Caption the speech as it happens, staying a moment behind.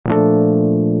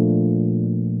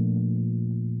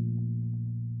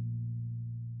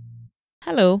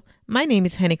Hello, my name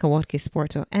is Henika Watkis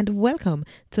Porto, and welcome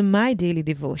to My Daily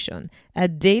Devotion, a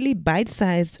daily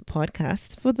bite-sized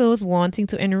podcast for those wanting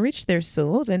to enrich their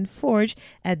souls and forge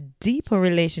a deeper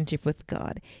relationship with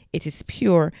God. It is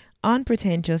pure,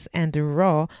 unpretentious, and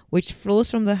raw, which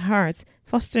flows from the heart,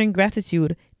 fostering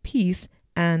gratitude, peace,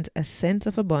 and a sense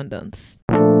of abundance.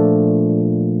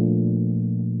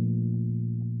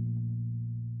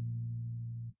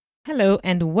 Hello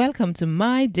and welcome to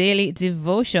My Daily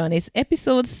Devotion. It's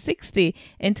episode 60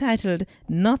 entitled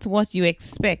Not What You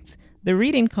Expect. The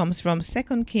reading comes from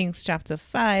 2 Kings chapter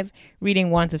 5, reading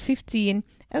 1 to 15,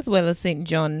 as well as St.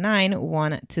 John 9,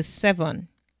 1 to 7.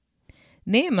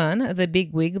 Naaman, the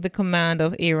bigwig, the commander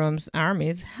of Aram's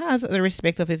armies, has the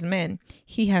respect of his men.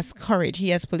 He has courage, he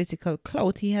has political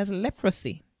clout, he has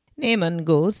leprosy. Naaman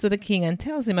goes to the king and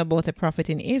tells him about a prophet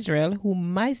in Israel who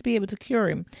might be able to cure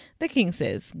him. The king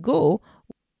says, "Go."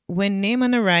 When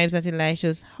Naaman arrives at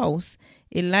Elisha's house,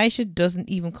 Elisha doesn't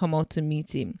even come out to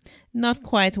meet him. Not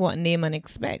quite what Naaman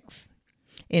expects.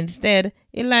 Instead,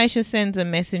 Elisha sends a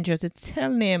messenger to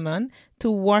tell Naaman to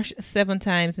wash 7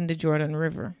 times in the Jordan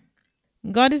River.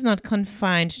 God is not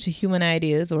confined to human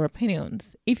ideas or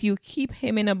opinions. If you keep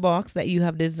him in a box that you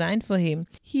have designed for him,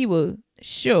 he will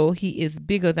show he is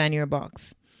bigger than your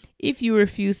box. If you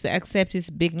refuse to accept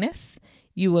his bigness,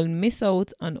 you will miss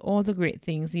out on all the great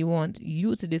things he wants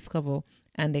you to discover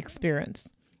and experience.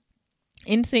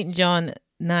 In St. John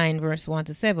 9, verse 1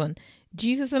 to 7,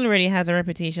 Jesus already has a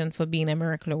reputation for being a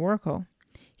miracle worker.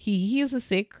 He heals the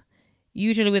sick,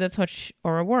 usually with a touch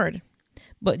or a word.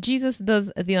 But Jesus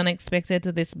does the unexpected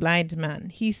to this blind man.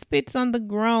 He spits on the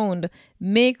ground,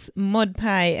 makes mud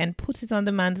pie, and puts it on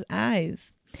the man's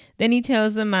eyes. Then he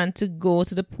tells the man to go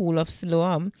to the pool of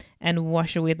Siloam and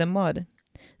wash away the mud.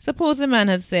 Suppose the man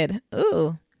had said,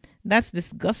 "Oh, that's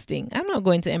disgusting. I'm not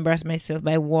going to embarrass myself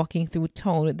by walking through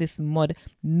town with this mud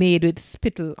made with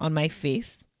spittle on my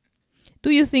face." Do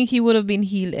you think he would have been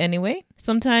healed anyway?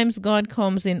 Sometimes God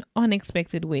comes in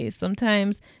unexpected ways.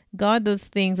 Sometimes God does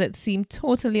things that seem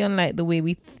totally unlike the way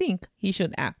we think he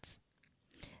should act.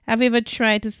 Have you ever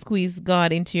tried to squeeze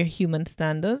God into your human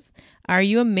standards? Are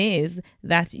you amazed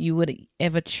that you would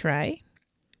ever try?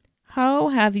 How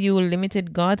have you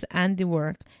limited God's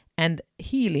handiwork and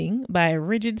healing by a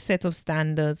rigid set of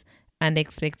standards and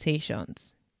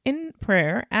expectations? In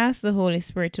prayer, ask the Holy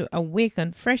Spirit to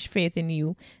awaken fresh faith in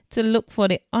you, to look for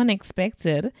the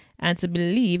unexpected and to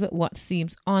believe what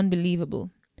seems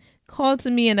unbelievable. Call to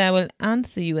me and I will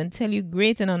answer you and tell you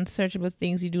great and unsearchable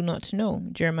things you do not know.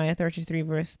 Jeremiah 33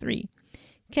 verse 3.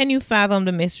 Can you fathom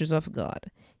the mysteries of God?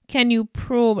 Can you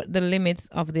probe the limits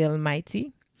of the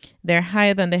Almighty? They're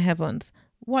higher than the heavens.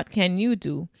 What can you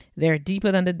do? They're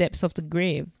deeper than the depths of the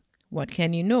grave. What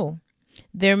can you know?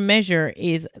 Their measure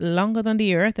is longer than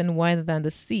the earth and wider than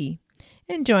the sea.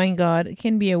 Enjoying God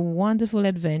can be a wonderful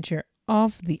adventure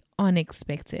of the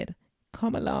unexpected.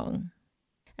 Come along.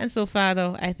 And so,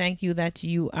 Father, I thank you that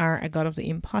you are a God of the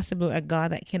impossible, a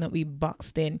God that cannot be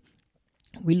boxed in.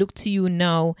 We look to you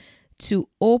now to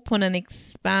open and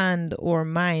expand our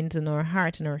minds and our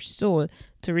heart and our soul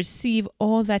to receive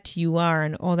all that you are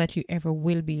and all that you ever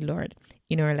will be, Lord,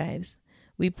 in our lives.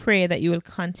 We pray that you will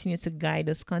continue to guide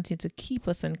us, continue to keep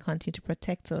us, and continue to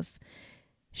protect us.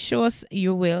 Show us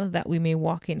your will that we may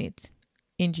walk in it.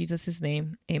 In Jesus'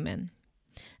 name, amen.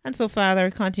 And so, Father,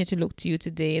 continue to look to you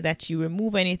today that you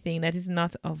remove anything that is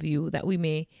not of you, that we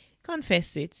may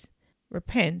confess it,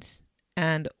 repent,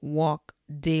 and walk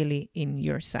daily in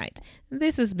your sight.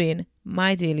 This has been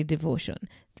My Daily Devotion.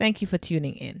 Thank you for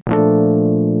tuning in.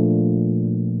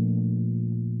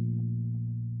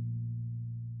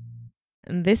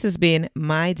 This has been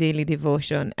My Daily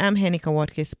Devotion. I'm Henika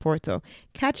Watkis Porto.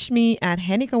 Catch me at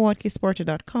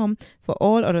henikawatkisporto.com for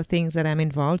all other things that I'm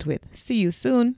involved with. See you soon.